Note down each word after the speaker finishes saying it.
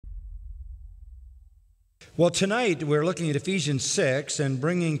Well, tonight we're looking at Ephesians 6 and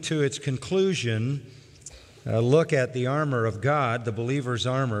bringing to its conclusion a look at the armor of God, the believer's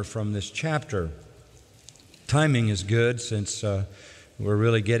armor from this chapter. Timing is good since we're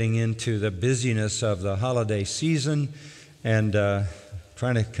really getting into the busyness of the holiday season, and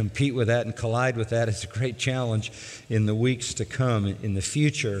trying to compete with that and collide with that is a great challenge in the weeks to come in the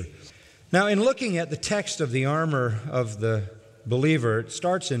future. Now, in looking at the text of the armor of the believer, it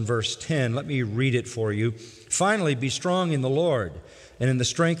starts in verse 10. Let me read it for you. Finally, be strong in the Lord and in the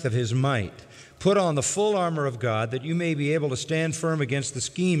strength of His might. Put on the full armor of God, that you may be able to stand firm against the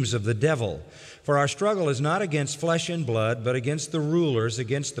schemes of the devil. For our struggle is not against flesh and blood, but against the rulers,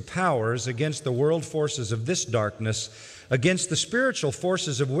 against the powers, against the world forces of this darkness, against the spiritual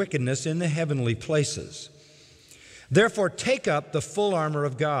forces of wickedness in the heavenly places. Therefore, take up the full armor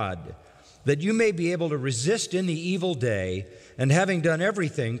of God, that you may be able to resist in the evil day, and having done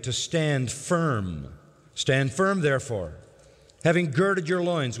everything, to stand firm. Stand firm, therefore, having girded your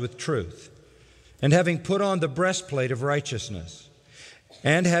loins with truth, and having put on the breastplate of righteousness,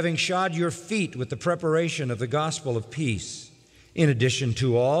 and having shod your feet with the preparation of the gospel of peace. In addition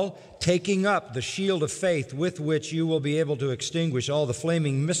to all, taking up the shield of faith, with which you will be able to extinguish all the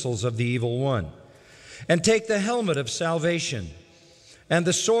flaming missiles of the evil one. And take the helmet of salvation, and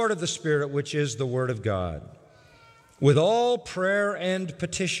the sword of the Spirit, which is the Word of God, with all prayer and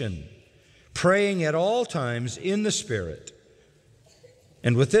petition, praying at all times in the Spirit.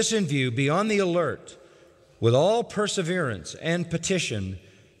 And with this in view, be on the alert with all perseverance and petition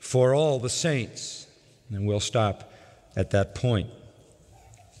for all the saints. And we'll stop at that point.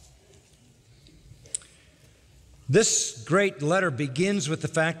 This great letter begins with the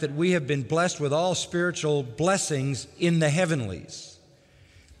fact that we have been blessed with all spiritual blessings in the heavenlies.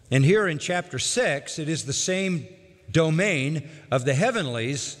 And here in chapter 6, it is the same domain of the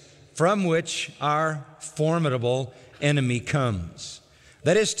heavenlies from which our formidable enemy comes.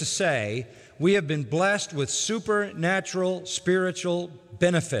 That is to say, we have been blessed with supernatural spiritual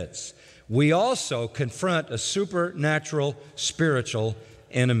benefits. We also confront a supernatural spiritual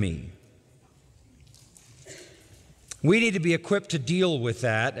enemy. We need to be equipped to deal with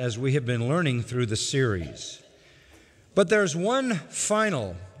that, as we have been learning through the series. But there's one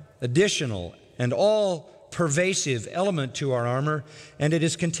final, additional, and all-pervasive element to our armor, and it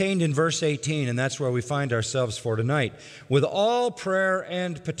is contained in verse 18, and that's where we find ourselves for tonight. With all prayer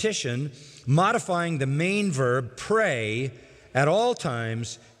and petition, modifying the main verb, pray at all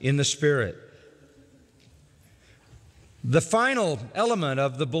times in the Spirit. The final element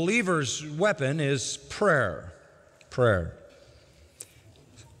of the believer's weapon is prayer. Prayer.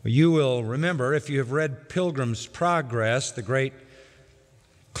 You will remember, if you have read Pilgrim's Progress, the great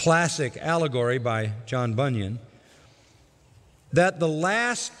classic allegory by John Bunyan, that the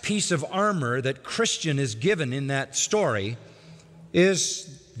last piece of armor that Christian is given in that story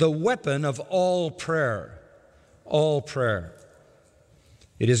is the weapon of all prayer. All prayer.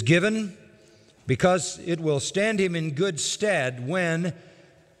 It is given because it will stand him in good stead when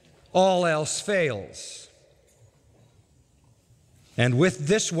all else fails. And with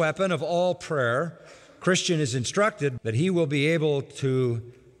this weapon of all prayer, Christian is instructed that he will be able to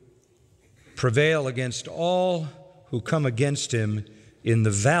prevail against all who come against him in the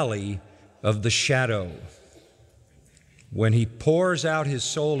valley of the shadow. When he pours out his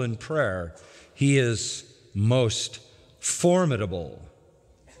soul in prayer, he is most formidable.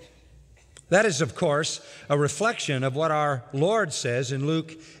 That is, of course, a reflection of what our Lord says in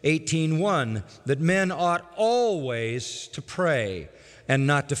Luke 18:1, that men ought always to pray and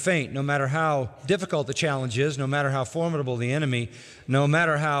not to faint, no matter how difficult the challenge is, no matter how formidable the enemy, no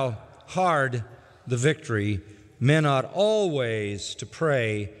matter how hard the victory. Men ought always to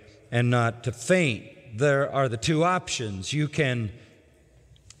pray and not to faint. There are the two options. You can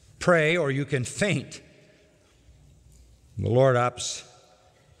pray or you can faint. The Lord opts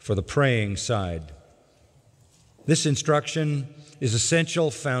for the praying side. This instruction is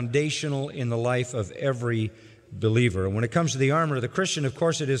essential, foundational in the life of every believer. When it comes to the armor of the Christian, of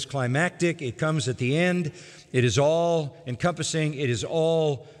course, it is climactic. It comes at the end. It is all-encompassing. It is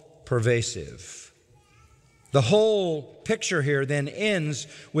all-pervasive. The whole picture here then ends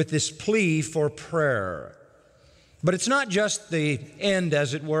with this plea for prayer. But it's not just the end,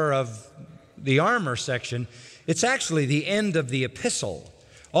 as it were, of the armor section. It's actually the end of the epistle.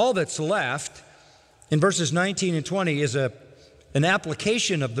 All that's left in verses 19 and 20 is an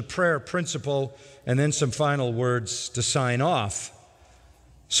application of the prayer principle and then some final words to sign off.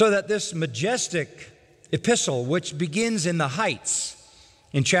 So that this majestic epistle, which begins in the heights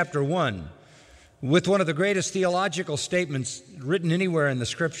in chapter 1, with one of the greatest theological statements written anywhere in the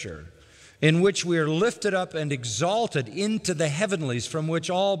Scripture, in which we are lifted up and exalted into the heavenlies, from which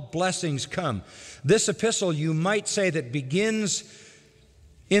all blessings come. This epistle, you might say, that begins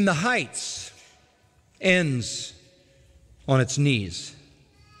in the heights, ends on its knees.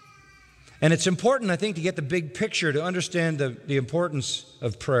 And it's important, I think, to get the big picture, to understand the importance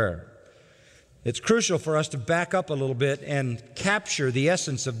of prayer. It's crucial for us to back up a little bit and capture the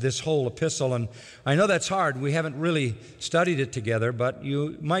essence of this whole epistle. And I know that's hard. We haven't really studied it together, but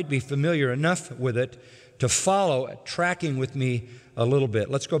you might be familiar enough with it to follow, tracking with me a little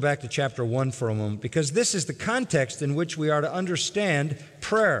bit. Let's go back to chapter 1 for a moment, because this is the context in which we are to understand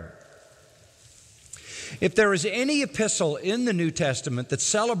prayer. If there is any epistle in the New Testament that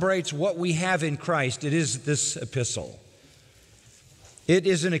celebrates what we have in Christ, it is this epistle. It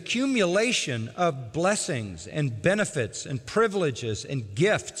is an accumulation of blessings and benefits and privileges and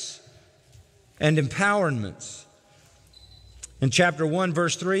gifts and empowerments. In chapter 1,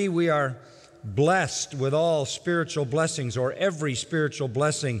 verse 3, we are blessed with all spiritual blessings, or every spiritual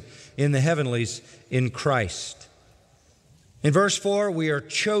blessing in the heavenlies in Christ. In verse 4, we are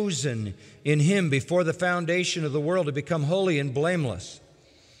chosen in Him before the foundation of the world to become holy and blameless.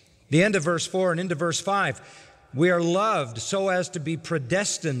 The end of verse 4 and into verse 5, we are loved so as to be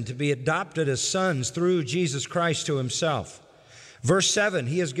predestined to be adopted as sons through Jesus Christ to Himself. Verse 7,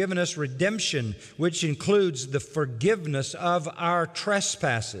 He has given us redemption, which includes the forgiveness of our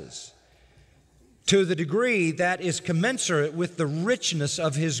trespasses, to the degree that is commensurate with the richness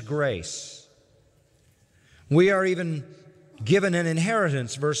of His grace. We are even given an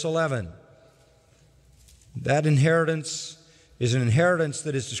inheritance, verse 11. That inheritance is an inheritance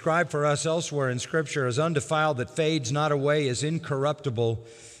that is described for us elsewhere in Scripture as undefiled, that fades not away, is incorruptible,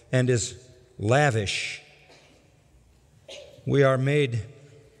 and is lavish. We are made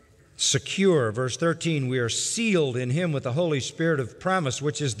secure. Verse 13, we are sealed in Him with the Holy Spirit of promise,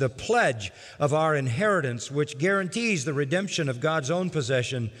 which is the pledge of our inheritance, which guarantees the redemption of God's own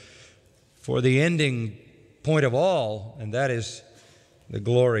possession for the ending point of all, and that is the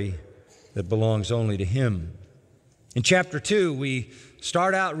glory that belongs only to Him. In chapter 2, we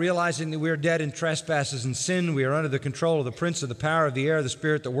start out realizing that we are dead in trespasses and sin. We are under the control of the prince of the power of the air, the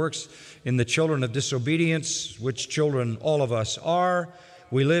spirit that works in the children of disobedience, which children all of us are.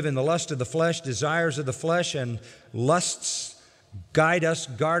 We live in the lust of the flesh, desires of the flesh, and lusts guide us,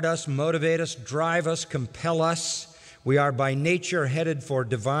 guard us, motivate us, drive us, compel us. We are by nature headed for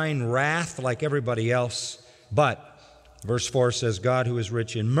divine wrath like everybody else. But, verse 4 says, God, who is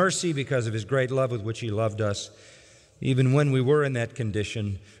rich in mercy because of His great love with which He loved us, even when we were in that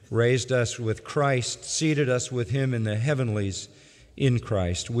condition, raised us with Christ, seated us with Him in the heavenlies in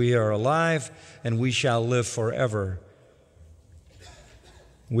Christ. We are alive and we shall live forever.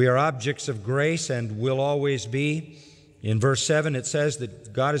 We are objects of grace and will always be. In verse 7, it says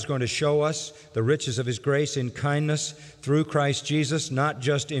that God is going to show us the riches of His grace in kindness through Christ Jesus, not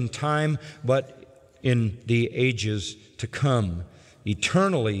just in time, but in the ages to come.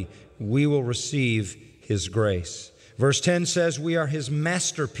 Eternally, we will receive His grace. Verse 10 says we are His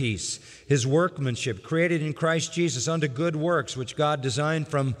masterpiece, His workmanship, created in Christ Jesus unto good works, which God designed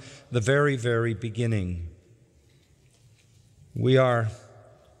from the very, very beginning. We are,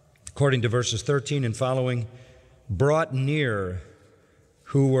 according to verses 13 and following, brought near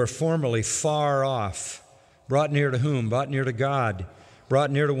who were formerly far off. Brought near to whom? Brought near to God. Brought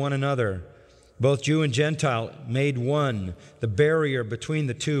near to one another. Both Jew and Gentile made one. The barrier between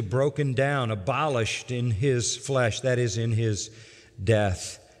the two broken down, abolished in His flesh, that is, in His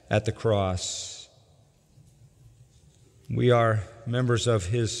death at the cross. We are members of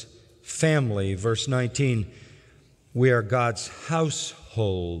His family. Verse 19, we are God's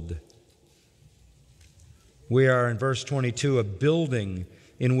household. We are, in verse 22, a building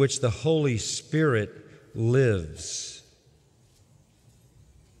in which the Holy Spirit lives.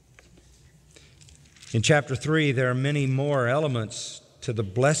 In chapter 3, there are many more elements to the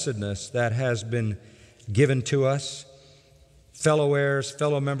blessedness that has been given to us. Fellow heirs,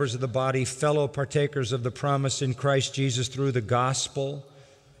 fellow members of the body, fellow partakers of the promise in Christ Jesus through the gospel.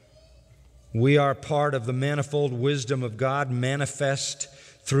 We are part of the manifold wisdom of God manifest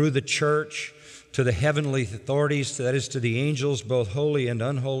through the church to the heavenly authorities, that is, to the angels, both holy and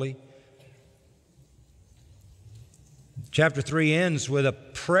unholy. Chapter 3 ends with a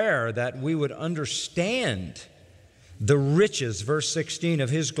prayer that we would understand the riches, verse 16, of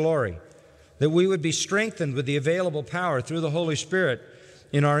His glory, that we would be strengthened with the available power through the Holy Spirit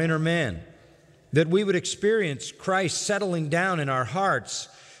in our inner man, that we would experience Christ settling down in our hearts,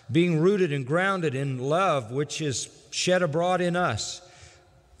 being rooted and grounded in love which is shed abroad in us.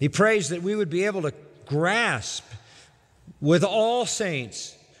 He prays that we would be able to grasp with all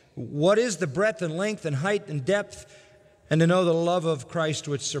saints what is the breadth and length and height and depth, and to know the love of Christ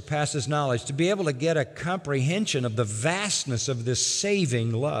which surpasses knowledge, to be able to get a comprehension of the vastness of this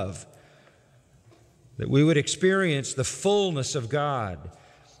saving love, that we would experience the fullness of God,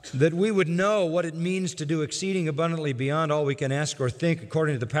 that we would know what it means to do exceeding abundantly beyond all we can ask or think,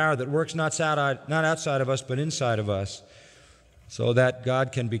 according to the power that works not outside of us but inside of us, so that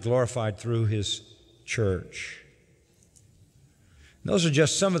God can be glorified through His church. Those are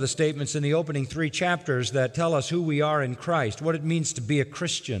just some of the statements in the opening 3 chapters that tell us who we are in Christ, what it means to be a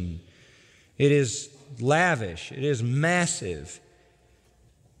Christian. It is lavish, it is massive,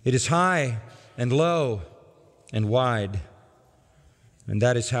 it is high and low and wide, and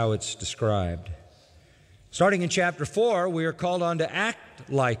that is how it's described. Starting in chapter 4, we are called on to act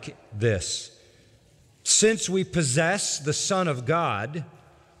like this. Since we possess the Son of God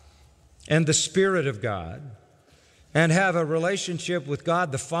and the Spirit of God, and have a relationship with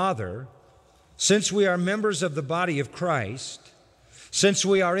God the Father, since we are members of the body of Christ, since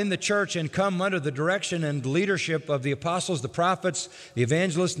we are in the church and come under the direction and leadership of the apostles, the prophets, the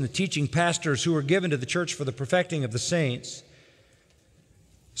evangelists, and the teaching pastors who are given to the church for the perfecting of the saints,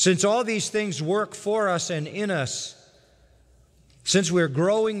 since all these things work for us and in us, since we're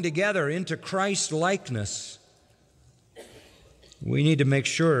growing together into Christ likeness, we need to make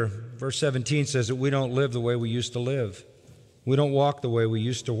sure, verse 17 says, that we don't live the way we used to live. We don't walk the way we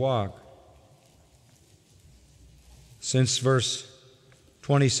used to walk. Since verse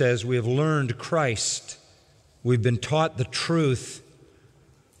 20 says, we have learned Christ. We've been taught the truth.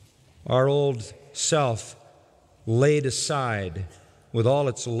 Our old self laid aside with all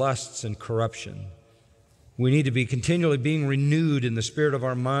its lusts and corruption. We need to be continually being renewed in the spirit of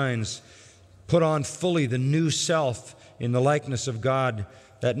our minds, put on fully the new self in the likeness of God,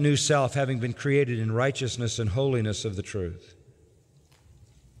 that new self having been created in righteousness and holiness of the truth.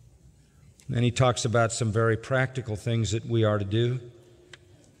 Then he talks about some very practical things that we are to do.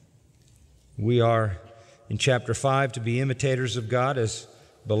 We are, in chapter 5, to be imitators of God as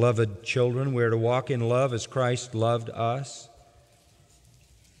beloved children. We are to walk in love as Christ loved us.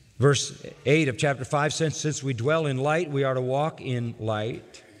 Verse 8 of chapter 5 says, since we dwell in light, we are to walk in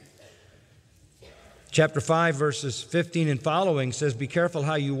light. Chapter 5, verses 15 and following says, be careful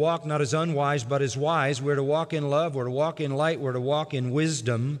how you walk, not as unwise, but as wise. We're to walk in love. We're to walk in light. We're to walk in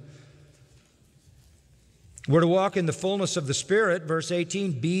wisdom. We're to walk in the fullness of the Spirit. Verse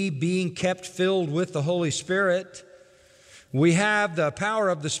 18, being kept filled with the Holy Spirit. We have the power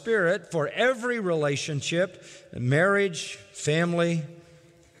of the Spirit for every relationship, marriage, family,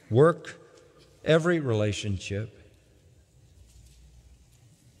 work, every relationship.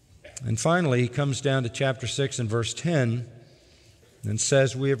 And finally, he comes down to chapter 6 and verse 10 and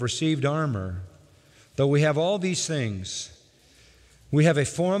says, we have received armor. Though we have all these things, we have a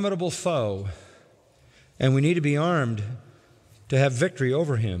formidable foe, and we need to be armed to have victory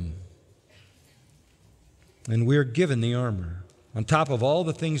over him. And we're given the armor. On top of all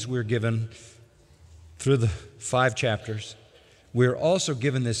the things we're given through the 5 chapters, we're also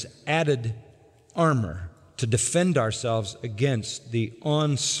given this added armor to defend ourselves against the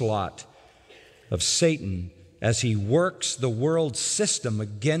onslaught of Satan as he works the world system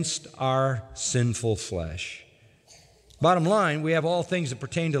against our sinful flesh. Bottom line, we have all things that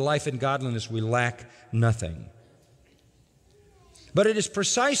pertain to life and godliness. We lack nothing. But it is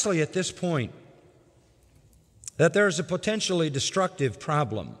precisely at this point that there is a potentially destructive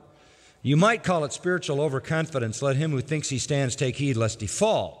problem. You might call it spiritual overconfidence. Let him who thinks he stands take heed lest he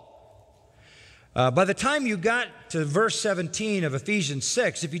fall. By the time you got to verse 17 of Ephesians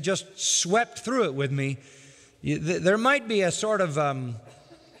 6, if you just swept through it with me, there might be a sort of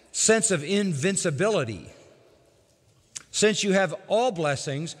sense of invincibility. Since you have all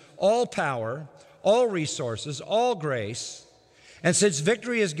blessings, all power, all resources, all grace, and since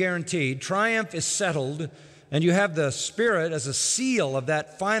victory is guaranteed, triumph is settled, and you have the Spirit as a seal of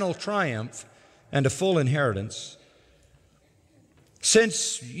that final triumph and a full inheritance,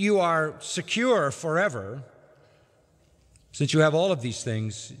 since you are secure forever, since you have all of these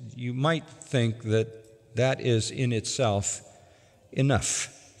things, you might think that that is in itself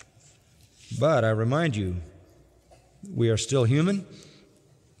enough. But I remind you, we are still human.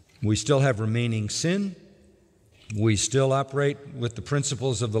 We still have remaining sin. We still operate with the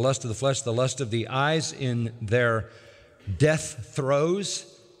principles of the lust of the flesh, the lust of the eyes in their death throes.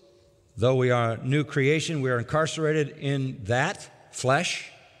 Though we are new creation, we are incarcerated in that flesh,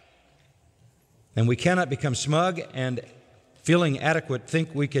 and we cannot become smug and feeling adequate,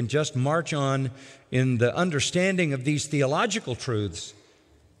 think we can just march on in the understanding of these theological truths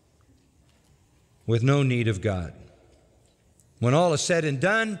with no need of God. When all is said and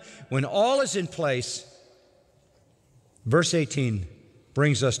done, when all is in place, verse 18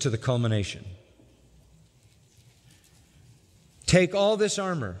 brings us to the culmination. Take all this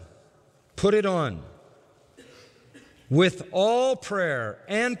armor, put it on. With all prayer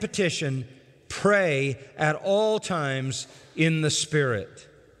and petition, pray at all times in the Spirit.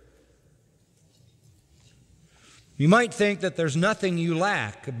 You might think that there's nothing you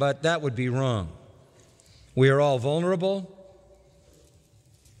lack, but that would be wrong. We are all vulnerable.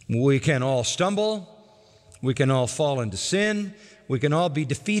 We can all stumble. We can all fall into sin. We can all be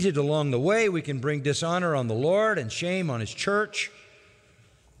defeated along the way. We can bring dishonor on the Lord and shame on His church.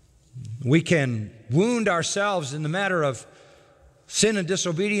 We can wound ourselves in the matter of sin and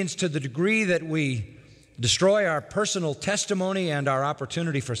disobedience to the degree that we destroy our personal testimony and our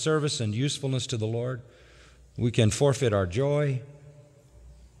opportunity for service and usefulness to the Lord. We can forfeit our joy.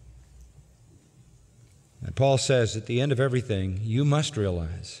 And Paul says at the end of everything, you must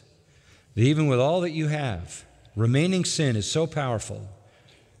realize that even with all that you have, remaining sin is so powerful,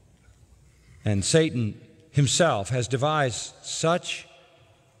 and Satan himself has devised such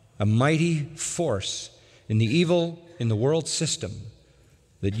a mighty force in the evil in the world system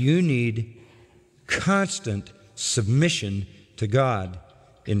that you need constant submission to God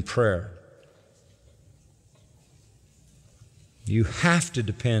in prayer. You have to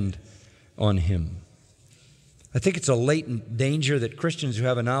depend on Him. I think it's a latent danger that Christians who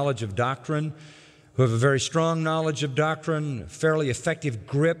have a knowledge of doctrine, who have a very strong knowledge of doctrine, a fairly effective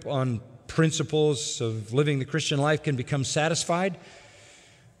grip on principles of living the Christian life, can become satisfied.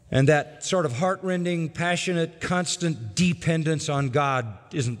 And that sort of heart-rending, passionate, constant dependence on God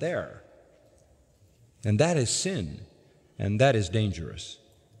isn't there. And that is sin, and that is dangerous.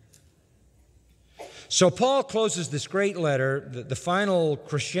 So Paul closes this great letter, the final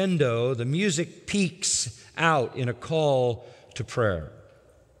crescendo, the music peaks out in a call to prayer.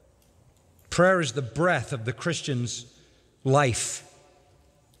 Prayer is the breath of the Christian's life.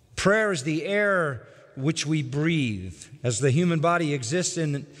 Prayer is the air which we breathe. As the human body exists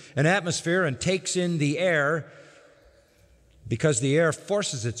in an atmosphere and takes in the air, because the air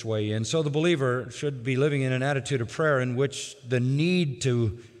forces its way in, so the believer should be living in an attitude of prayer in which the need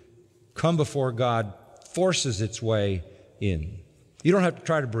to come before God forces its way in. You don't have to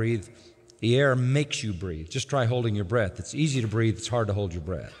try to breathe. The air makes you breathe. Just try holding your breath. It's easy to breathe. It's hard to hold your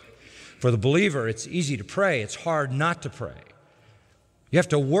breath. For the believer, it's easy to pray. It's hard not to pray. You have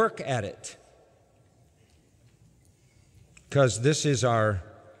to work at it, because this is our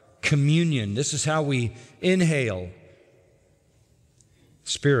communion. This is how we inhale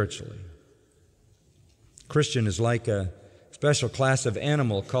spiritually. Christian is like a special class of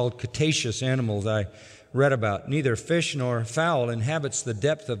animal called cetaceous animals I read about. Neither fish nor fowl inhabits the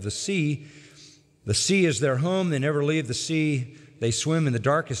depth of the sea. The sea is their home. They never leave the sea. They swim in the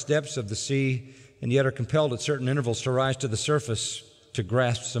darkest depths of the sea, and yet are compelled at certain intervals to rise to the surface to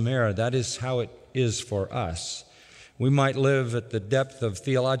grasp some air. That is how it is for us. We might live at the depth of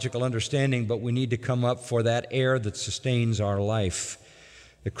theological understanding, but we need to come up for that air that sustains our life.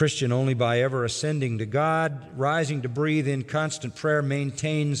 The Christian, only by ever ascending to God, rising to breathe in constant prayer,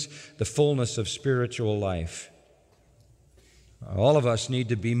 maintains the fullness of spiritual life. All of us need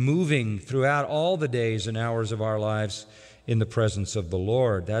to be moving throughout all the days and hours of our lives in the presence of the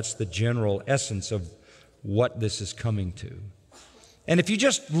Lord. That's the general essence of what this is coming to. And if you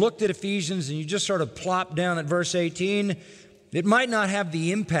just looked at Ephesians and you just sort of plopped down at verse 18, it might not have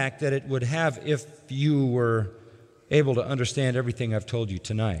the impact that it would have if you were able to understand everything I've told you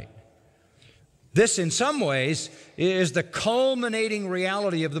tonight. This, in some ways, is the culminating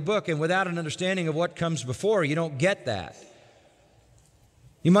reality of the book, and without an understanding of what comes before, you don't get that.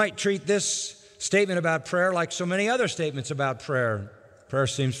 You might treat this statement about prayer like so many other statements about prayer. Prayer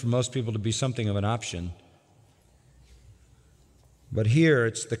seems for most people to be something of an option. But here,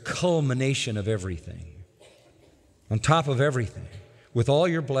 it's the culmination of everything. On top of everything, with all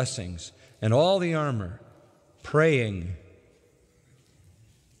your blessings and all the armor, praying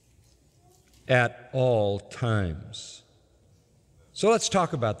at all times. So let's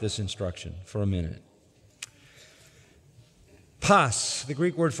talk about this instruction for a minute. Pas, the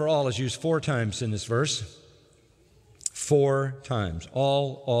Greek word for all, is used 4 times in this verse. 4 times.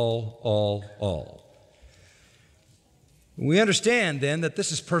 All. We understand then that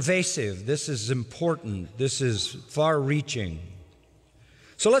this is pervasive, this is important, this is far-reaching.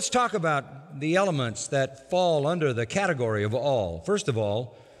 So let's talk about the elements that fall under the category of all. First of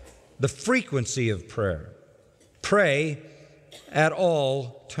all, the frequency of prayer. Pray at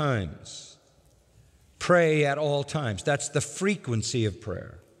all times. Pray at all times. That's the frequency of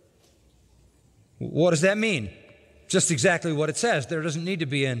prayer. What does that mean? Just exactly what it says. There doesn't need to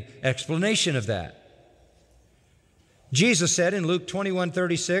be an explanation of that. Jesus said in Luke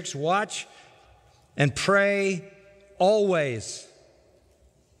 21:36, watch and pray always.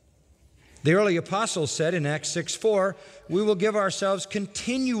 The early apostles said in Acts 6:4, we will give ourselves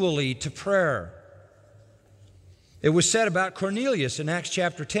continually to prayer. It was said about Cornelius in Acts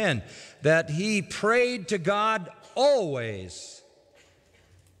chapter 10 that he prayed to God always.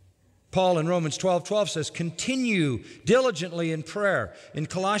 Paul in Romans 12:12 says, continue diligently in prayer. In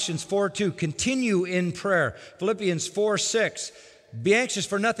Colossians 4:2, continue in prayer. Philippians 4:6, be anxious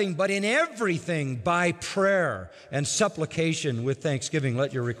for nothing, but in everything by prayer and supplication with thanksgiving.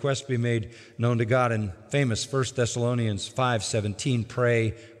 Let your requests be made known to God. And famous 1 Thessalonians 5:17,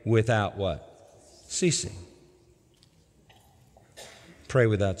 pray without what? Ceasing. Pray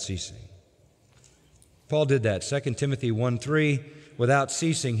without ceasing. Paul did that. 2 Timothy 1:3, without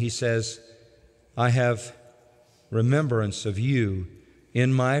ceasing, he says, I have remembrance of you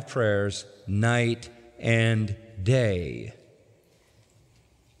in my prayers night and day.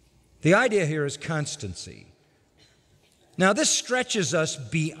 The idea here is constancy. Now, this stretches us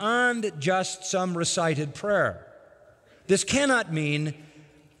beyond just some recited prayer. This cannot mean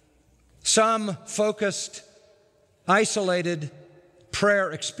some focused, isolated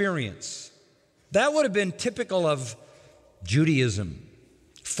prayer experience. That would have been typical of Judaism.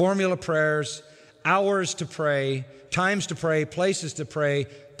 Formula prayers, hours to pray, times to pray, places to pray,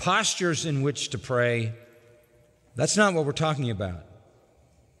 postures in which to pray. That's not what we're talking about.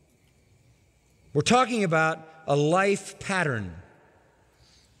 We're talking about a life pattern.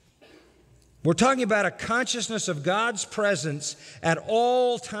 We're talking about a consciousness of God's presence at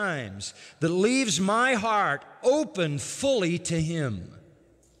all times that leaves my heart open fully to Him.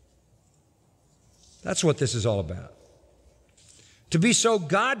 That's what this is all about. To be so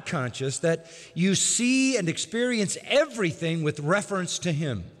God-conscious that you see and experience everything with reference to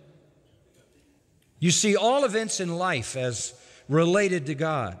Him. You see all events in life as related to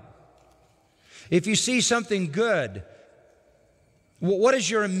God. If you see something good, what is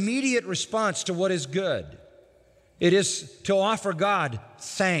your immediate response to what is good? It is to offer God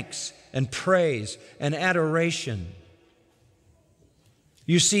thanks and praise and adoration.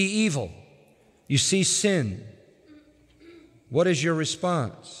 You see evil. You see sin. What is your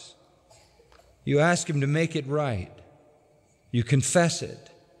response? You ask Him to make it right. You confess it.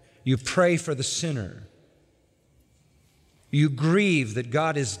 You pray for the sinner. You grieve that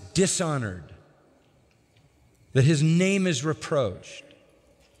God is dishonored, that His name is reproached.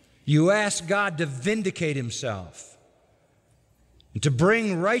 You ask God to vindicate Himself and to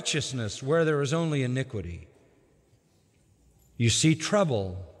bring righteousness where there is only iniquity. You see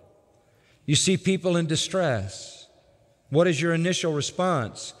trouble. You see people in distress. What is your initial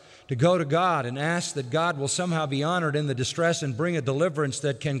response? To go to God and ask that God will somehow be honored in the distress and bring a deliverance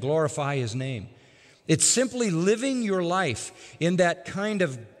that can glorify His name. It's simply living your life in that kind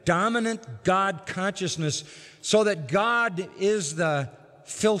of dominant God consciousness so that God is the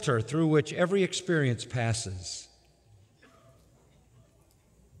filter through which every experience passes.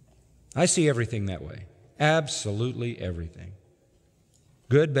 I see everything that way. Absolutely everything.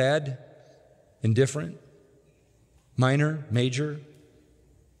 Good, bad, indifferent, minor, major,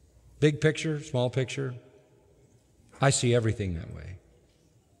 big picture, small picture. I see everything that way.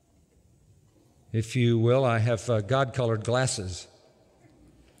 If you will, I have God-colored glasses.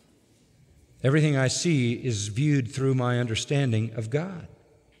 Everything I see is viewed through my understanding of God.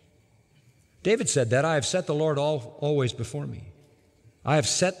 David said that, I have set the Lord always before me. I have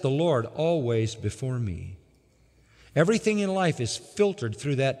set the Lord always before me. Everything in life is filtered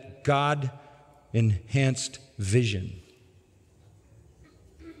through that God-enhanced vision.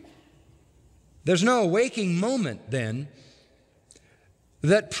 There's no waking moment, then,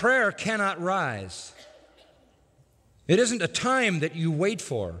 that prayer cannot rise. It isn't a time that you wait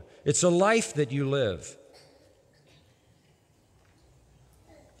for. It's a life that you live.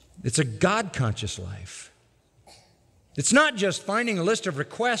 It's a God-conscious life. It's not just finding a list of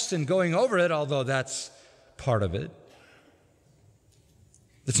requests and going over it, although that's part of it.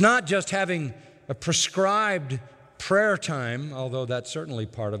 It's not just having a prescribed prayer time, although that's certainly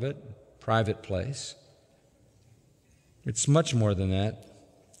part of it, private place. It's much more than that.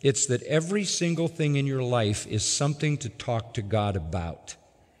 It's that every single thing in your life is something to talk to God about.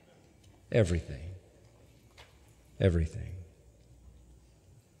 Everything. Everything.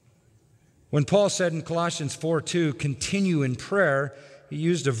 When Paul said in Colossians 4:2, continue in prayer, he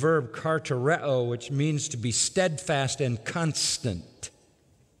used a verb, kartereo, which means to be steadfast and constant.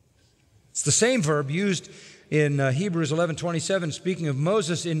 It's the same verb used in Hebrews 11:27, speaking of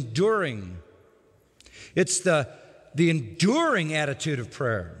Moses enduring. It's the enduring attitude of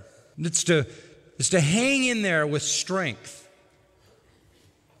prayer. It's to hang in there with strength.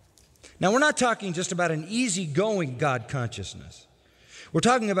 Now, we're not talking just about an easygoing God consciousness. We're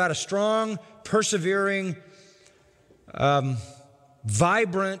talking about a strong, persevering,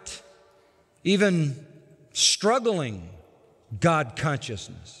 vibrant, even struggling God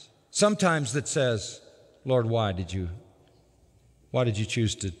consciousness. Sometimes that says, Lord, why did you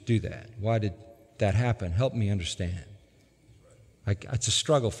choose to do that? Why did that happen? Help me understand. It's a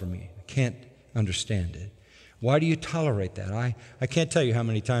struggle for me. I can't understand it. Why do you tolerate that? I can't tell you how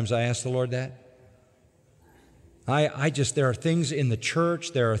many times I asked the Lord that. There are things in the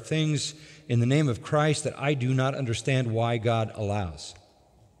church, there are things in the name of Christ that I do not understand why God allows.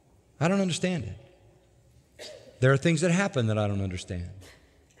 I don't understand it. There are things that happen that I don't understand.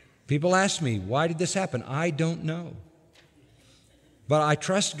 People ask me, why did this happen? I don't know. But I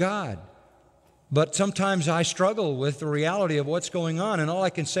trust God. But sometimes I struggle with the reality of what's going on, and all I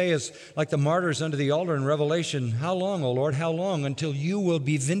can say is, like the martyrs under the altar in Revelation, how long, O Lord, how long, until you will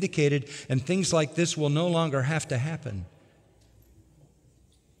be vindicated and things like this will no longer have to happen?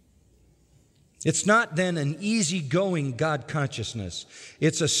 It's not then an easygoing God consciousness.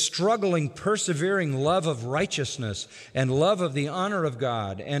 It's a struggling, persevering love of righteousness and love of the honor of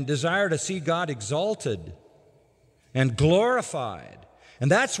God and desire to see God exalted and glorified. And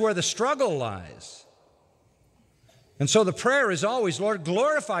that's where the struggle lies. And so the prayer is always, Lord,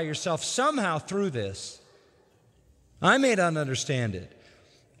 glorify yourself somehow through this. I may not understand it.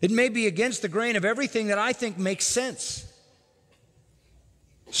 It may be against the grain of everything that I think makes sense.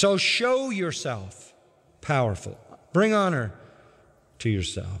 So show yourself powerful. Bring honor to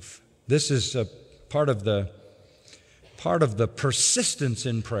yourself. This is a part of the persistence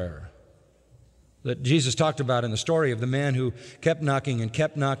in prayer that Jesus talked about in the story of the man who kept knocking and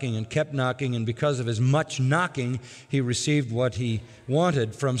kept knocking and kept knocking, and because of his much knocking, he received what he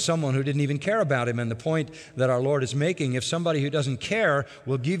wanted from someone who didn't even care about him. And the point that our Lord is making, if somebody who doesn't care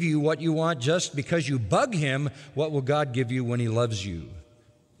will give you what you want just because you bug him, what will God give you when he loves you,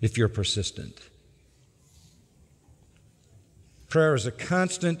 if you're persistent? Prayer is a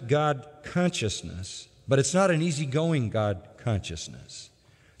constant God consciousness, but it's not an easygoing God consciousness.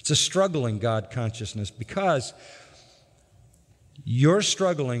 It's a struggling God consciousness because you're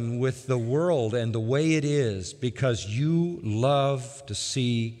struggling with the world and the way it is because you love to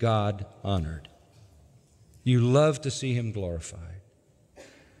see God honored. You love to see him glorified.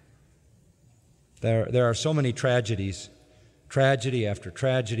 There are so many tragedies, tragedy after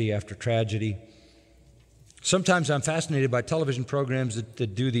tragedy after tragedy. Sometimes I'm fascinated by television programs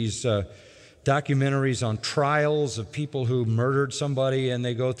that do these documentaries on trials of people who murdered somebody, and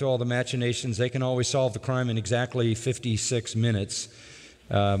they go through all the machinations. They can always solve the crime in exactly 56 minutes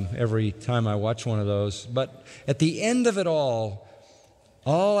every time I watch one of those. But at the end of it all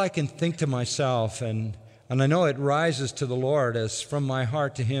I can think to myself, and I know it rises to the Lord as from my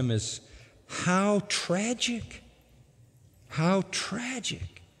heart to him, is how tragic. How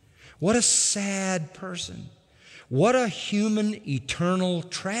tragic. What a sad person. What a human eternal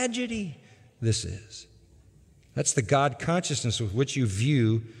tragedy this is. That's the God consciousness with which you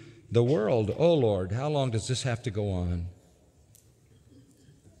view the world. Oh Lord, how long does this have to go on?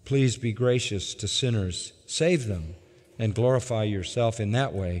 Please be gracious to sinners. Save them and glorify yourself in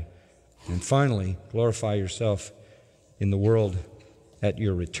that way. And finally, glorify yourself in the world at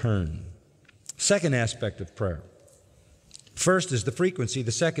your return. Second aspect of prayer. First is the frequency.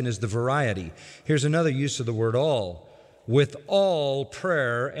 The second is the variety. Here's another use of the word all. With all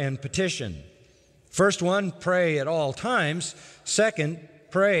prayer and petition. First one, pray at all times. Second,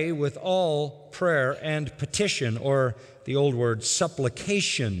 pray with all prayer and petition, or the old word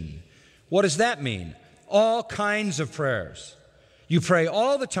supplication. What does that mean? All kinds of prayers. You pray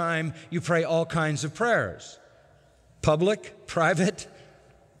all the time, you pray all kinds of prayers. Public, private,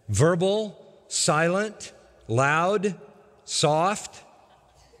 verbal, silent, loud, soft,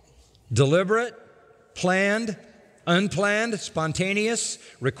 deliberate, planned, unplanned, spontaneous,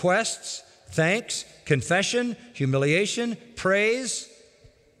 requests, thanks, confession, humiliation, praise,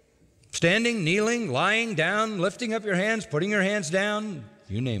 standing, kneeling, lying down, lifting up your hands, putting your hands down,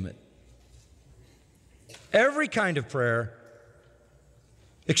 you name it. Every kind of prayer,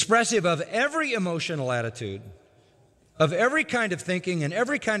 expressive of every emotional attitude, of every kind of thinking and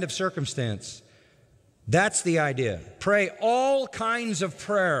every kind of circumstance. That's the idea. Pray all kinds of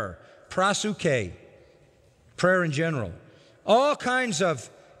prayer, prasuke, prayer in general. All kinds of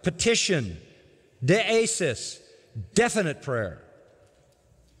petition, deesis, definite prayer.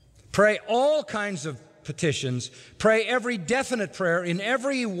 Pray all kinds of petitions. Pray every definite prayer in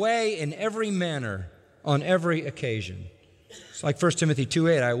every way, in every manner. on every occasion. It's like 1 Timothy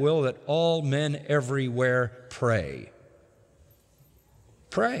 2:8, I will that all men everywhere pray.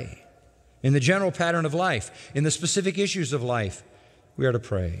 Pray. In the general pattern of life, in the specific issues of life, we are to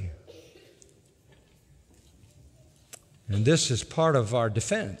pray. And this is part of our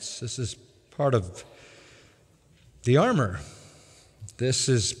defense. This is part of the armor. This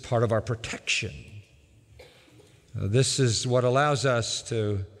is part of our protection. This is what allows us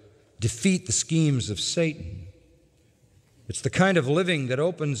to defeat the schemes of Satan. It's the kind of living that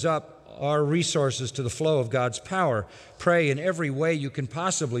opens up our resources to the flow of God's power. Pray in every way you can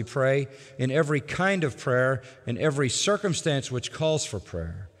possibly pray, in every kind of prayer, in every circumstance which calls for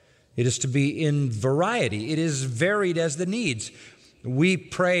prayer. It is to be in variety. It is varied as the needs. We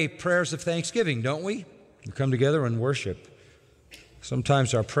pray prayers of thanksgiving, don't we? We come together and worship.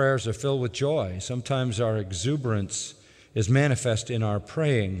 Sometimes our prayers are filled with joy. Sometimes our exuberance is manifest in our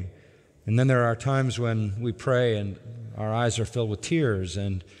praying. And then there are times when we pray and our eyes are filled with tears,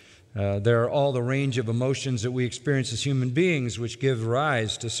 and there are all the range of emotions that we experience as human beings which give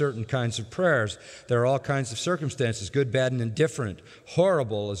rise to certain kinds of prayers. There are all kinds of circumstances, good, bad, and indifferent,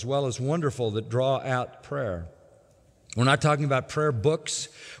 horrible as well as wonderful, that draw out prayer. We're not talking about prayer books.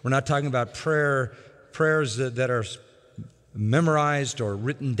 We're not talking about prayers that are memorized or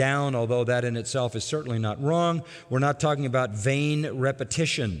written down, although that in itself is certainly not wrong. We're not talking about vain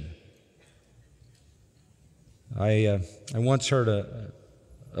repetition. I once heard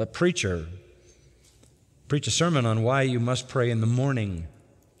a preacher preach a sermon on why you must pray in the morning.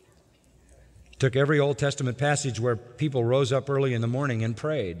 Took every Old Testament passage where people rose up early in the morning and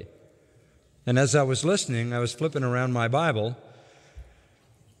prayed. And as I was listening, I was flipping around my Bible.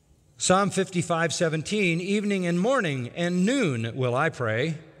 Psalm 55:17, evening and morning and noon will I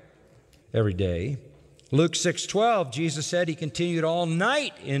pray every day. Luke 6:12, Jesus said he continued all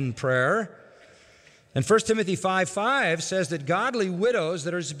night in prayer. And 1 Timothy 5:5 says that godly widows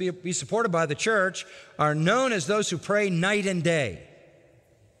that are to be supported by the church are known as those who pray night and day.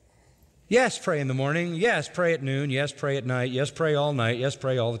 Yes, pray in the morning. Yes, pray at noon. Yes, pray at night. Yes, pray all night. Yes,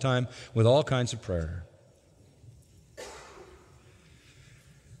 pray all the time with all kinds of prayer.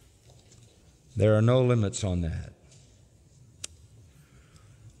 There are no limits on that.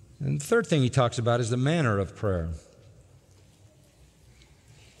 And the third thing he talks about is the manner of prayer.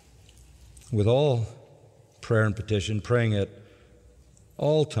 With all prayer and petition, praying at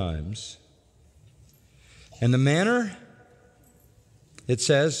all times. And the manner, it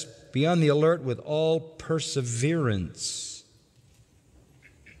says, be on the alert with all perseverance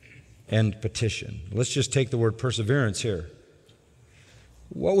and petition. Let's just take the word perseverance here.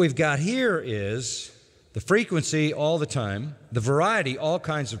 What we've got here is the frequency all the time, the variety, all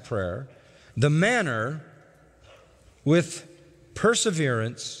kinds of prayer, the manner with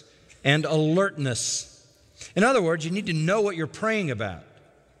perseverance and alertness. In other words, you need to know what you're praying about.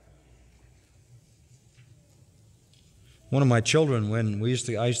 One of my children, when I used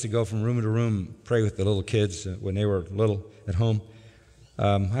to go from room to room, pray with the little kids when they were little at home.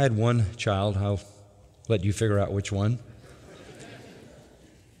 I had one child, I'll let you figure out which one,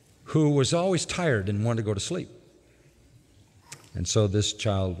 who was always tired and wanted to go to sleep. And so this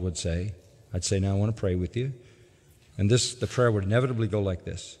child would say, I'd say, now I want to pray with you. And the prayer would inevitably go like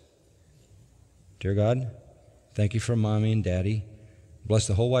this. Dear God, thank you for Mommy and Daddy. Bless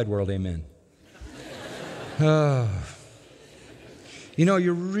the whole wide world, amen. You know,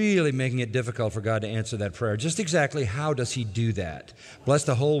 you're really making it difficult for God to answer that prayer. Just exactly how does He do that? Bless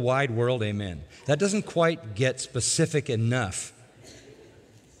the whole wide world, amen. That doesn't quite get specific enough.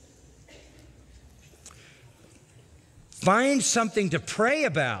 Find something to pray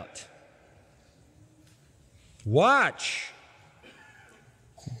about. Watch.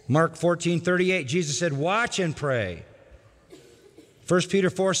 Mark 14:38, Jesus said, watch and pray. 1 Peter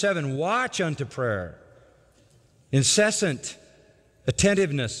 4:7, watch unto prayer. Incessant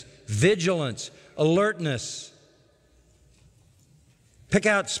attentiveness, vigilance, alertness. Pick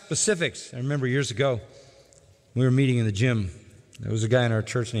out specifics. I remember years ago, we were meeting in the gym. There was a guy in our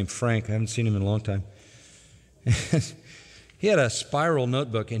church named Frank. I haven't seen him in a long time. He had a spiral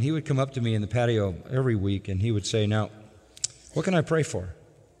notebook, and he would come up to me in the patio every week, and he would say, now, what can I pray for?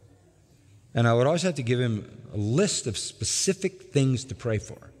 And I would always have to give him a list of specific things to pray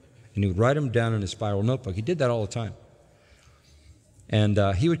for. And he would write them down in his spiral notebook. He did that all the time. And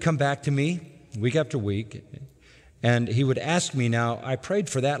he would come back to me week after week, and he would ask me, now, I prayed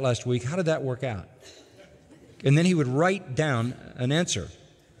for that last week. How did that work out? And then he would write down an answer.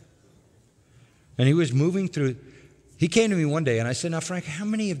 And he was moving through. He came to me one day, and I said, now, Frank, how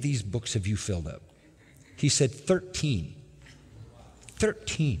many of these books have you filled up? He said, 13.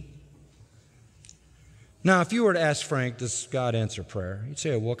 13. Now, if you were to ask Frank, does God answer prayer? He'd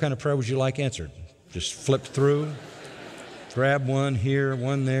say, what kind of prayer would you like answered? Just flip through, grab one here,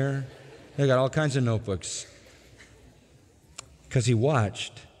 one there. They got all kinds of notebooks. Because he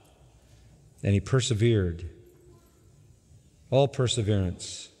watched and he persevered. All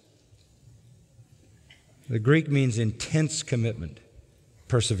perseverance. The Greek means intense commitment,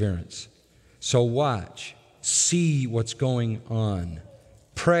 perseverance. So watch, see what's going on.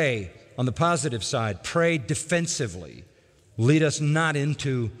 Pray on the positive side. Pray defensively. Lead us not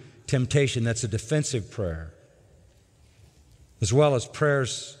into temptation. That's a defensive prayer. As well as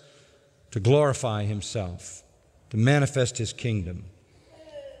prayers to glorify Himself, to manifest His kingdom.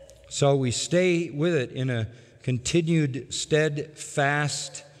 So we stay with it in a continued,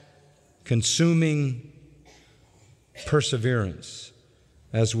 steadfast, consuming perseverance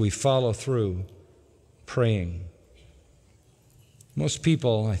as we follow through praying. Most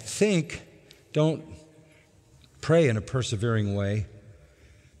people, I think, don't pray in a persevering way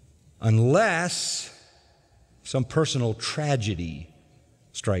unless some personal tragedy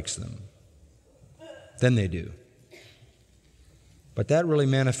strikes them. Then they do. But that really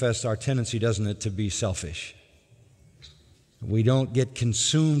manifests our tendency, doesn't it, to be selfish. We don't get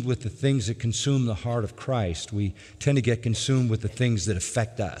consumed with the things that consume the heart of Christ. We tend to get consumed with the things that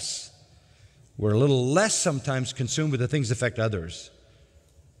affect us. We're a little less sometimes consumed with the things that affect others.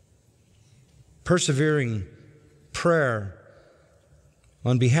 Persevering prayer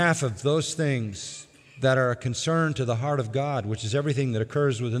on behalf of those things that are a concern to the heart of God, which is everything that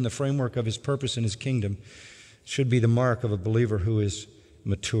occurs within the framework of His purpose and His kingdom, should be the mark of a believer who is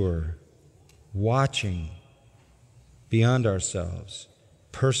mature, watching beyond ourselves,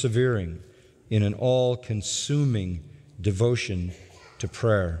 persevering in an all-consuming devotion to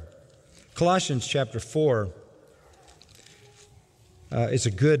prayer. Colossians chapter 4 is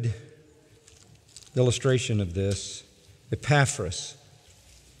a good illustration of this. Epaphras,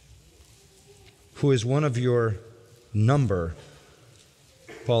 who is one of your number,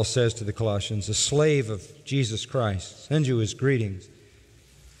 Paul says to the Colossians, a slave of Jesus Christ, sends you his greetings.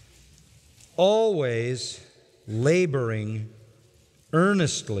 Always laboring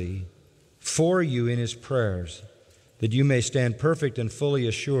earnestly for you in his prayers, that you may stand perfect and fully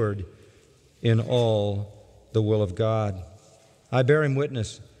assured in all the will of God. I bear him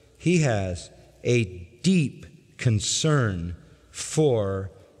witness, he has a deep concern for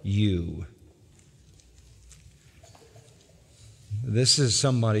you. This is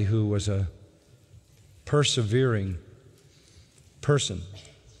somebody who was a persevering person,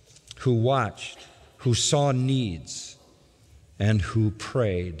 who watched, who saw needs, and who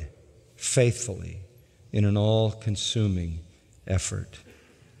prayed faithfully in an all-consuming effort.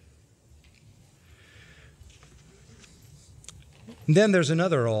 And then there's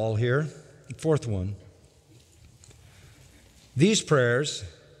another all here, the fourth one. These prayers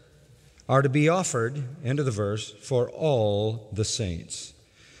are to be offered, end of the verse, for all the saints.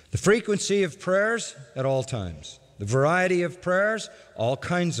 The frequency of prayers at all times. The variety of prayers, all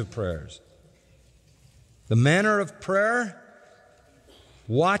kinds of prayers. The manner of prayer,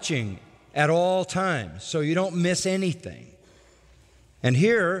 watching at all times, so you don't miss anything. And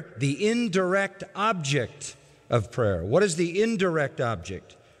here, the indirect object of prayer. What is the indirect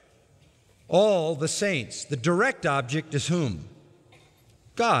object? All the saints. The direct object is whom?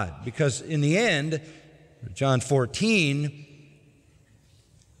 God. Because in the end, John 14,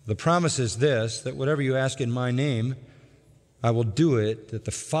 the promise is this, that whatever you ask in my name, I will do it, that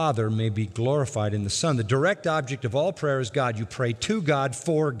the Father may be glorified in the Son. The direct object of all prayer is God. You pray to God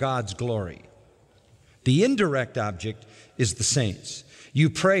for God's glory. The indirect object is the saints. You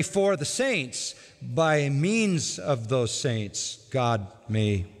pray for the saints. By means of those saints, God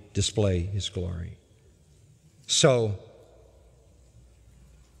may display his glory. So,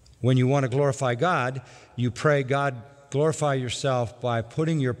 when you want to glorify God, you pray, God, glorify yourself by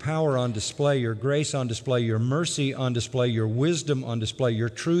putting your power on display, your grace on display, your mercy on display, your wisdom on display, your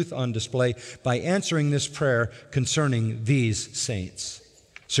truth on display, by answering this prayer concerning these saints.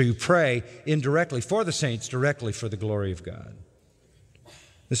 So you pray indirectly for the saints, directly for the glory of God.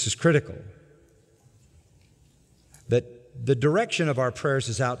 This is critical. That the direction of our prayers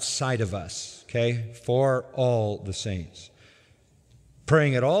is outside of us, okay, for all the saints.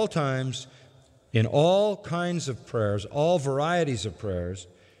 Praying at all times, in all kinds of prayers, all varieties of prayers,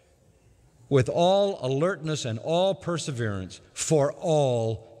 with all alertness and all perseverance for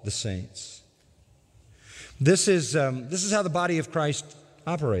all the saints. This is how the body of Christ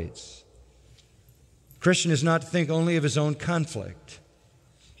operates. The Christian is not to think only of his own conflict,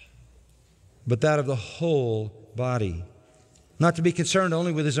 but that of the whole body. Not to be concerned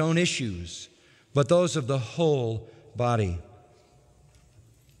only with his own issues, but those of the whole body.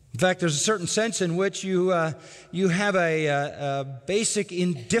 In fact, there's a certain sense in which you have a basic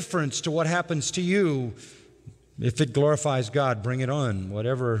indifference to what happens to you. If it glorifies God, bring it on.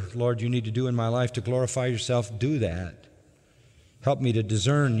 Whatever, Lord, you need to do in my life to glorify yourself, do that. Help me to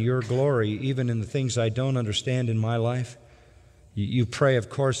discern your glory even in the things I don't understand in my life. You pray, of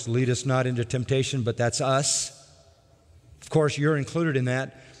course, lead us not into temptation, but that's us. Of course, you're included in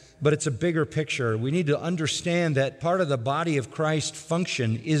that. But it's a bigger picture. We need to understand that part of the body of Christ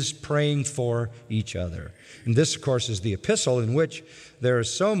function is praying for each other. And this, of course, is the epistle in which there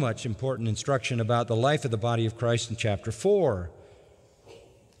is so much important instruction about the life of the body of Christ in chapter 4.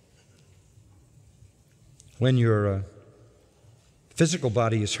 When your physical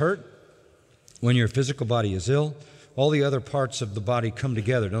body is hurt, when your physical body is ill, all the other parts of the body come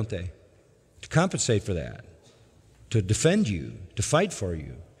together, don't they? To compensate for that, to defend you, to fight for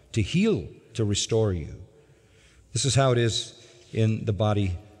you, to heal, to restore you. This is how it is in the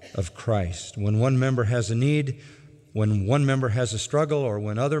body of Christ. When one member has a need, when one member has a struggle, or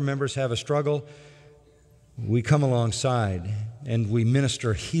when other members have a struggle, we come alongside and we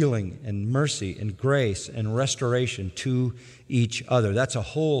minister healing and mercy and grace and restoration to each other. That's a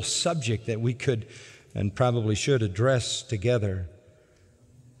whole subject that we could and probably should address together.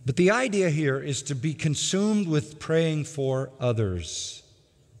 But the idea here is to be consumed with praying for others.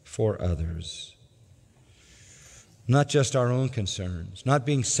 For others. Not just our own concerns, not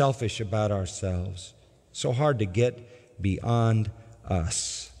being selfish about ourselves. So hard to get beyond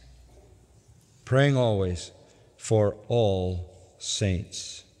us. Praying always for all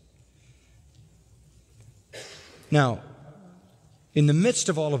saints. Now, in the midst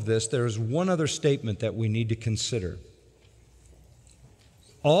of all of this, there is one other statement that we need to consider.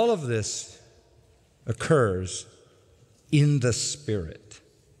 All of this occurs in the Spirit.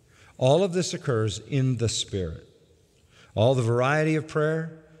 All of this occurs in the Spirit. All the variety of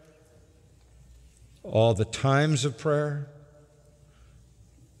prayer, all the times of prayer,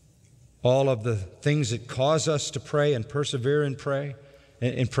 all of the things that cause us to pray and persevere in prayer,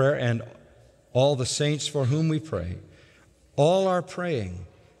 and all the saints for whom we pray, all our praying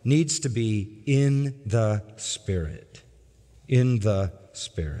needs to be in the Spirit. In the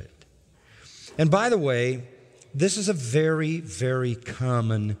Spirit. And by the way, this is a very, very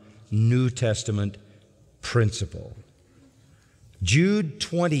common New Testament principle. Jude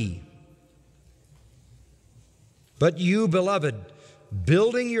 20. But you, beloved,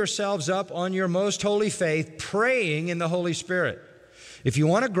 building yourselves up on your most holy faith, praying in the Holy Spirit. If you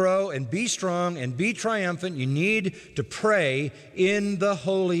want to grow and be strong and be triumphant, you need to pray in the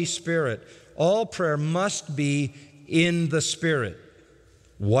Holy Spirit. All prayer must be in the Spirit.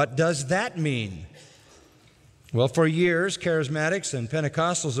 What does that mean? Well, for years, charismatics and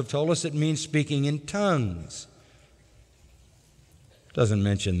Pentecostals have told us it means speaking in tongues. Doesn't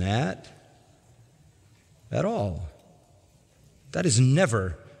mention that at all. That is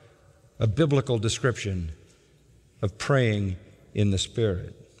never a biblical description of praying in the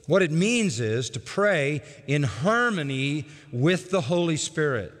Spirit. What it means is to pray in harmony with the Holy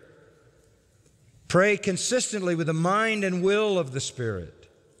Spirit. Pray consistently with the mind and will of the Spirit.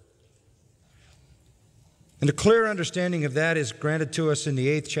 And a clear understanding of that is granted to us in the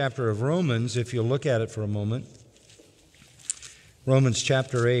 8th chapter of Romans, if you'll look at it for a moment. Romans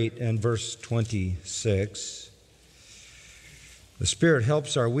chapter 8 and verse 26. The Spirit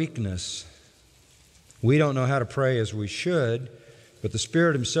helps our weakness. We don't know how to pray as we should, but the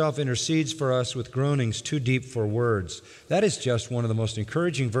Spirit Himself intercedes for us with groanings too deep for words. That is just one of the most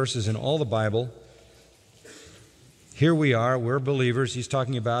encouraging verses in all the Bible. Here we are, we're believers. He's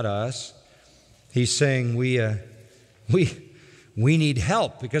talking about us. He's saying we need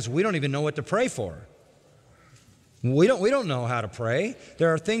help because we don't even know what to pray for. We don't know how to pray.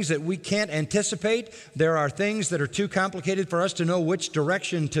 There are things that we can't anticipate. There are things that are too complicated for us to know which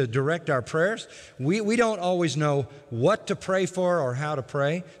direction to direct our prayers. We don't always know what to pray for or how to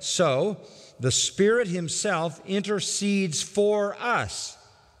pray. So the Spirit Himself intercedes for us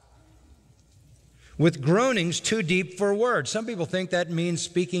with groanings too deep for words. Some people think that means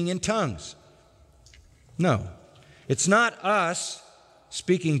speaking in tongues. No, it's not us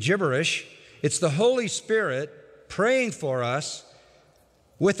speaking gibberish. It's the Holy Spirit praying for us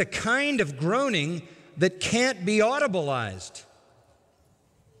with a kind of groaning that can't be audibleized.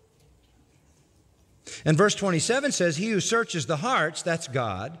 And verse 27 says, He who searches the hearts, that's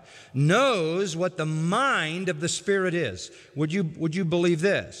God, knows what the mind of the Spirit is. Would you believe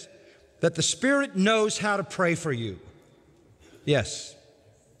this? That the Spirit knows how to pray for you. Yes,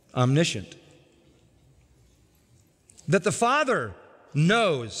 omniscient. That the Father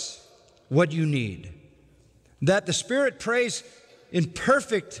knows what you need. That the Spirit prays in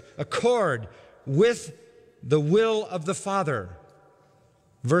perfect accord with the will of the Father.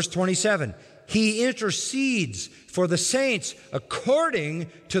 Verse 27, He intercedes for the saints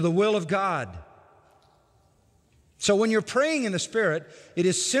according to the will of God. So when you're praying in the Spirit, it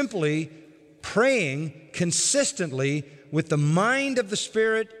is simply praying consistently with the mind of the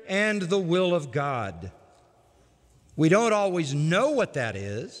Spirit and the will of God. We don't always know what that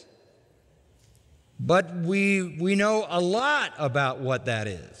is, but we know a lot about what that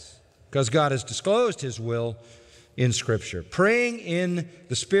is because God has disclosed His will in Scripture. Praying in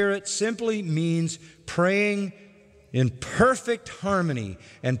the Spirit simply means praying in perfect harmony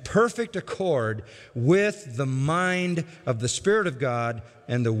and perfect accord with the mind of the Spirit of God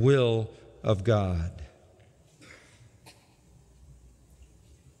and the will of God.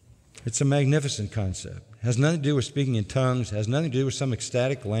 It's a magnificent concept. It has nothing to do with speaking in tongues, has nothing to do with some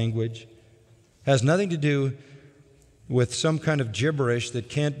ecstatic language, has nothing to do with some kind of gibberish that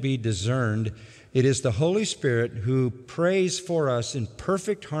can't be discerned. It is the Holy Spirit who prays for us in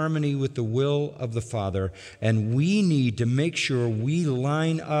perfect harmony with the will of the Father, and we need to make sure we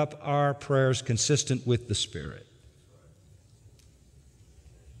line up our prayers consistent with the Spirit.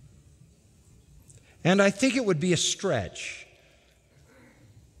 And I think it would be a stretch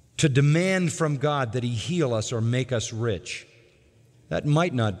to demand from God that He heal us or make us rich. That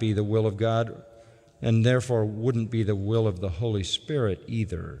might not be the will of God, and therefore wouldn't be the will of the Holy Spirit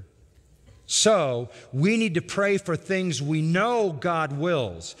either. So, we need to pray for things we know God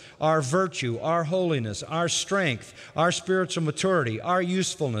wills: our virtue, our holiness, our strength, our spiritual maturity, our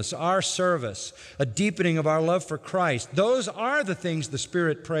usefulness, our service, a deepening of our love for Christ. Those are the things the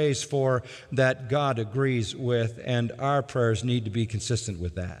Spirit prays for that God agrees with, and our prayers need to be consistent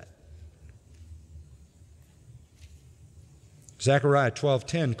with that. Zechariah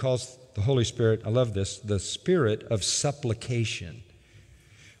 12:10 calls the Holy Spirit, I love this, the Spirit of supplication.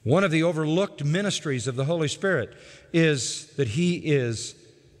 One of the overlooked ministries of the Holy Spirit is that He is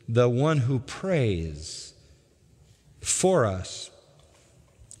the one who prays for us.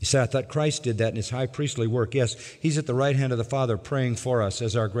 You say, I thought Christ did that in His high priestly work. Yes, He's at the right hand of the Father praying for us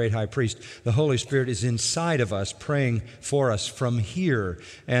as our great high priest. The Holy Spirit is inside of us praying for us from here.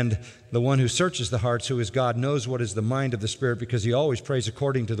 And the one who searches the hearts, who is God, knows what is the mind of the Spirit because He always prays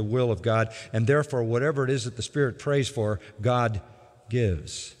according to the will of God. And therefore, whatever it is that the Spirit prays for, God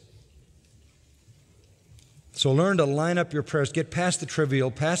gives. So learn to line up your prayers. Get past the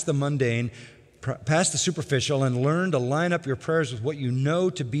trivial, past the mundane, past the superficial, and learn to line up your prayers with what you know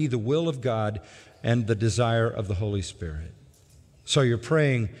to be the will of God and the desire of the Holy Spirit. So you're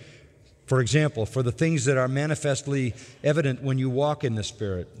praying, for example, for the things that are manifestly evident when you walk in the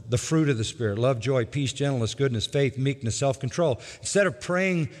Spirit, the fruit of the Spirit: love, joy, peace, gentleness, goodness, faith, meekness, self-control. Instead of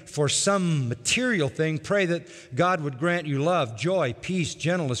praying for some material thing, pray that God would grant you love, joy, peace,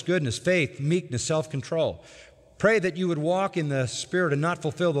 gentleness, goodness, faith, meekness, self-control. Pray that you would walk in the Spirit and not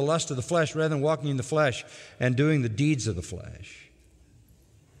fulfill the lust of the flesh rather than walking in the flesh and doing the deeds of the flesh.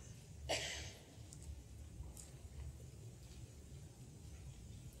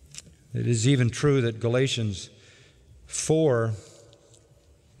 It is even true that Galatians 4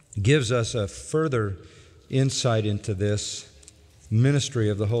 gives us a further insight into this ministry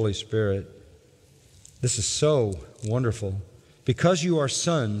of the Holy Spirit. This is so wonderful. Because you are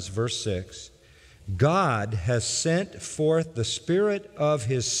sons, verse 6, God has sent forth the Spirit of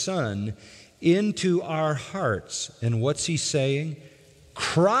His Son into our hearts. And what's He saying?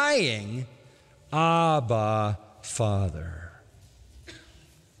 Crying, Abba, Father.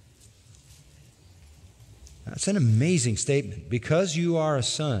 That's an amazing statement. Because you are a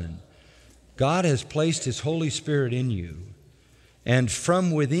son, God has placed His Holy Spirit in you. And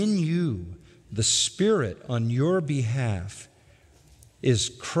from within you, the Spirit on your behalf is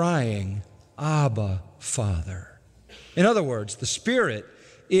crying, Abba, Father. In other words, the Spirit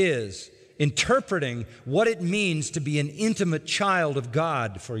is interpreting what it means to be an intimate child of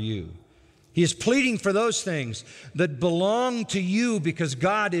God for you. He is pleading for those things that belong to you because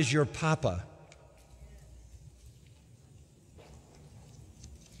God is your Papa.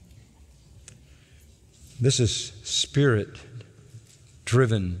 This is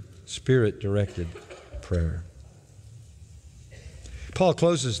Spirit-driven, Spirit-directed prayer. Paul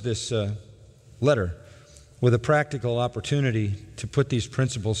closes this letter with a practical opportunity to put these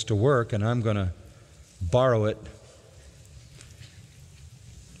principles to work, and I'm going to borrow it.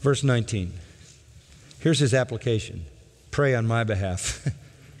 Verse 19. Here's his application. Pray on my behalf.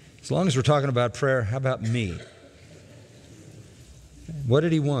 As long as we're talking about prayer, how about me? What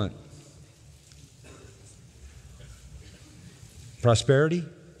did he want? Prosperity?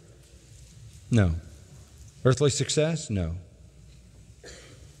 No. Earthly success? No.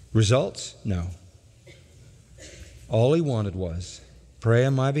 Results? No. All he wanted was, pray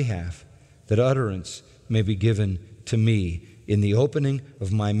on my behalf that utterance may be given to me in the opening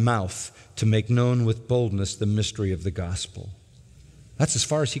of my mouth to make known with boldness the mystery of the gospel. That's as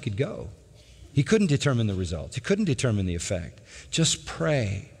far as he could go. He couldn't determine the results. He couldn't determine the effect. Just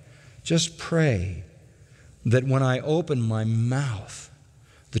pray that when I open my mouth,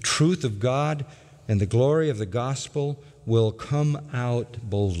 the truth of God and the glory of the gospel will come out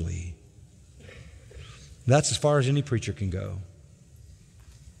boldly. That's as far as any preacher can go.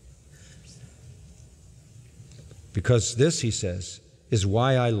 Because this, he says, is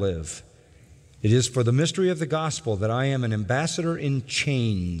why I live. It is for the mystery of the gospel that I am an ambassador in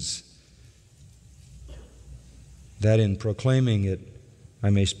chains, that in proclaiming it I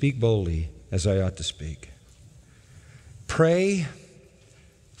may speak boldly as I ought to speak. Pray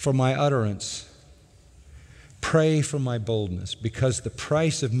for my utterance. Pray for my boldness, because the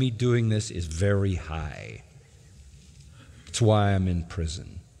price of me doing this is very high. It's why I'm in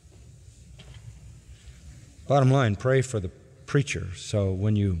prison. Bottom line, pray for the preacher. So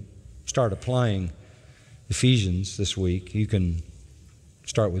when you start applying Ephesians this week, you can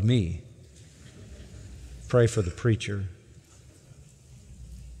start with me. Pray for the preacher,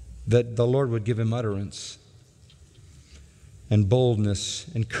 that the Lord would give him utterance and boldness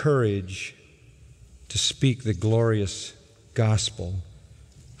and courage to speak the glorious gospel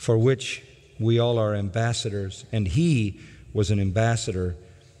for which we all are ambassadors, and he was an ambassador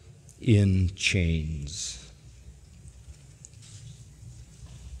in chains.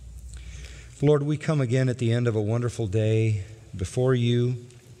 Lord, we come again at the end of a wonderful day before you,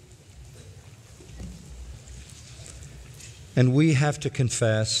 and we have to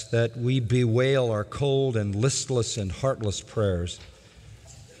confess that we bewail our cold and listless and heartless prayers.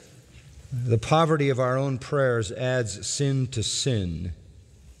 The poverty of our own prayers adds sin to sin.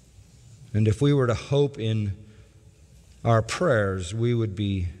 And if we were to hope in our prayers, we would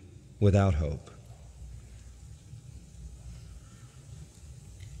be without hope.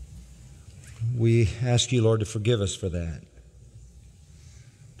 We ask you, Lord, to forgive us for that.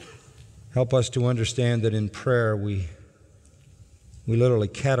 Help us to understand that in prayer we literally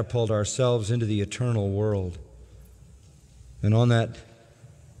catapult ourselves into the eternal world. And on that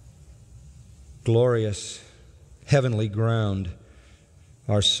glorious heavenly ground,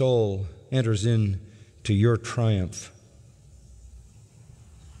 our soul enters into your triumph.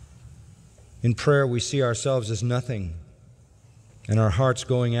 In prayer, we see ourselves as nothing, and our hearts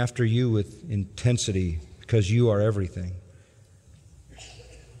going after you with intensity, because you are everything.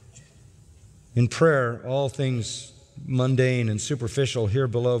 In prayer, all things mundane and superficial here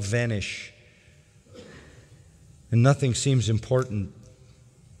below vanish, and nothing seems important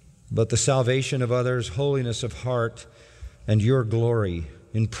but the salvation of others, holiness of heart, and your glory.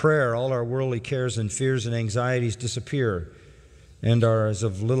 In prayer, all our worldly cares and fears and anxieties disappear and are as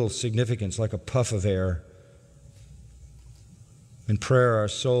of little significance, like a puff of air. In prayer, our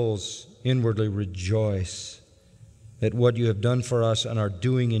souls inwardly rejoice at what you have done for us and are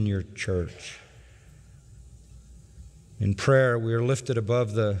doing in your church. In prayer, we are lifted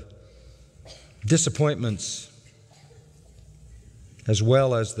above the disappointments as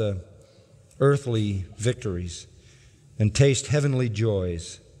well as the earthly victories, and taste heavenly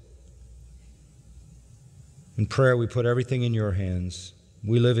joys. In prayer, we put everything in your hands.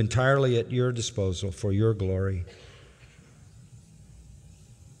 We live entirely at your disposal for your glory.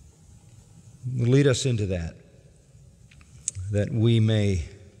 Lead us into that we may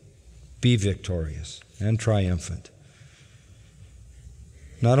be victorious and triumphant,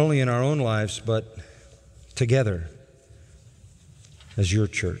 not only in our own lives, but together as your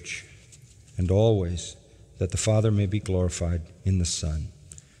church, and always that the Father may be glorified in the Son.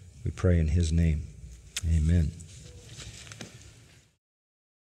 We pray in his name. Amen.